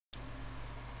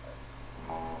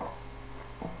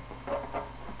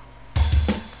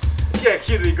Okay,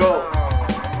 here we go.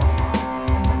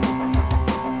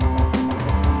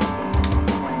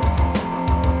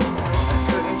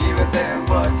 Couldn't give a damn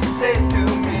what you say to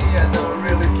me. I don't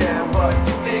really care what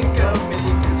you think of me,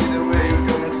 cause either way you're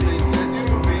gonna think that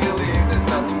you believe. There's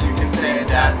nothing you can say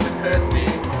that would hurt me.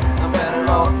 I'm better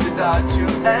off without you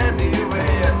anyway.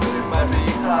 I thought it might be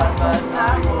hard, but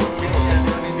I'm okay. I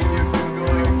don't even know if you're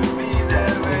going to be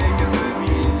that way, cause with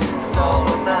me it's all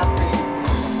or nothing.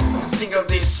 I'm sick of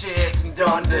this shit and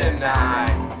don't deny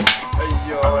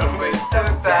you're a waste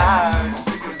of time.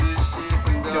 Sick of this shit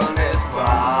and don't ask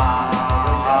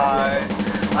why.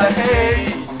 I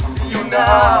hate you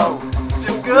now,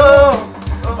 so go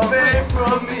away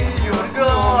from me. You're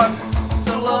gone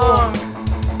so long.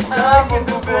 I can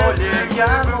do bolje,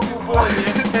 ja mogu bolje.